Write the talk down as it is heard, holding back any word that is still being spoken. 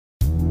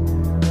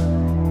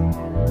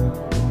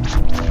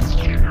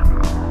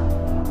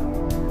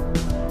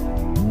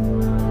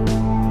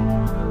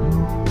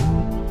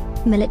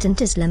Militant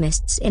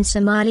Islamists in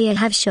Somalia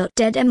have shot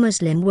dead a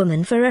Muslim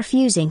woman for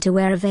refusing to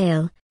wear a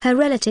veil, her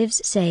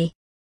relatives say.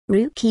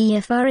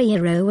 Rukia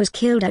Farayaro was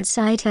killed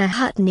outside her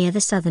hut near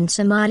the southern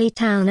Somali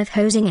town of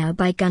Hosingau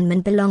by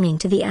gunmen belonging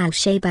to the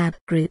Al-Shabaab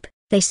group,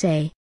 they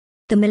say.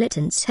 The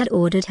militants had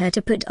ordered her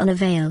to put on a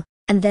veil,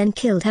 and then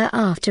killed her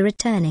after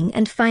returning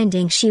and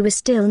finding she was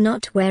still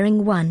not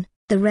wearing one,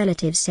 the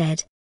relatives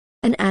said.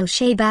 An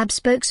Al-Shabaab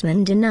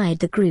spokesman denied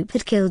the group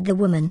had killed the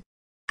woman.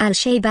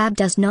 Al-Shabaab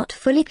does not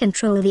fully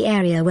control the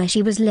area where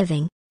she was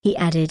living, he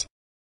added.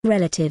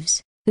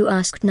 Relatives, who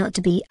asked not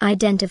to be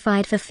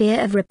identified for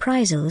fear of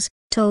reprisals,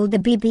 told the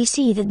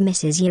BBC that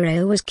Mrs.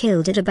 Yaro was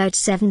killed at about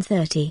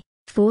 7:30,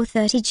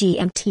 4:30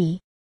 GMT.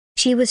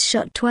 She was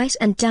shot twice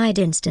and died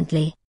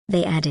instantly,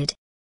 they added.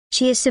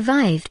 She is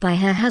survived by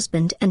her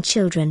husband and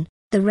children,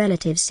 the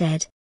relatives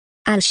said.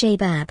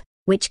 Al-Shabaab,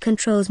 which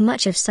controls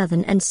much of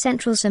southern and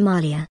central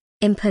Somalia,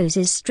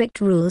 imposes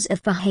strict rules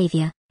of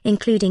behavior,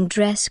 including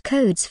dress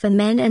codes for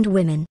men and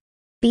women.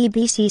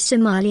 BBC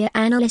Somalia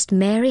analyst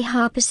Mary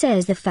Harper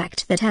says the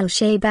fact that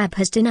Al-Shabaab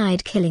has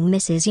denied killing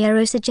Mrs.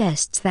 Yaro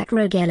suggests that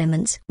rogue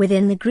elements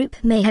within the group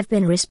may have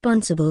been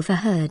responsible for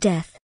her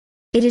death.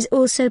 It is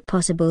also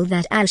possible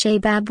that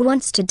Al-Shabaab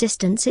wants to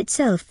distance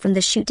itself from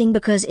the shooting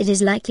because it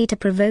is likely to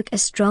provoke a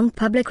strong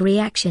public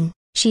reaction,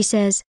 she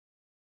says.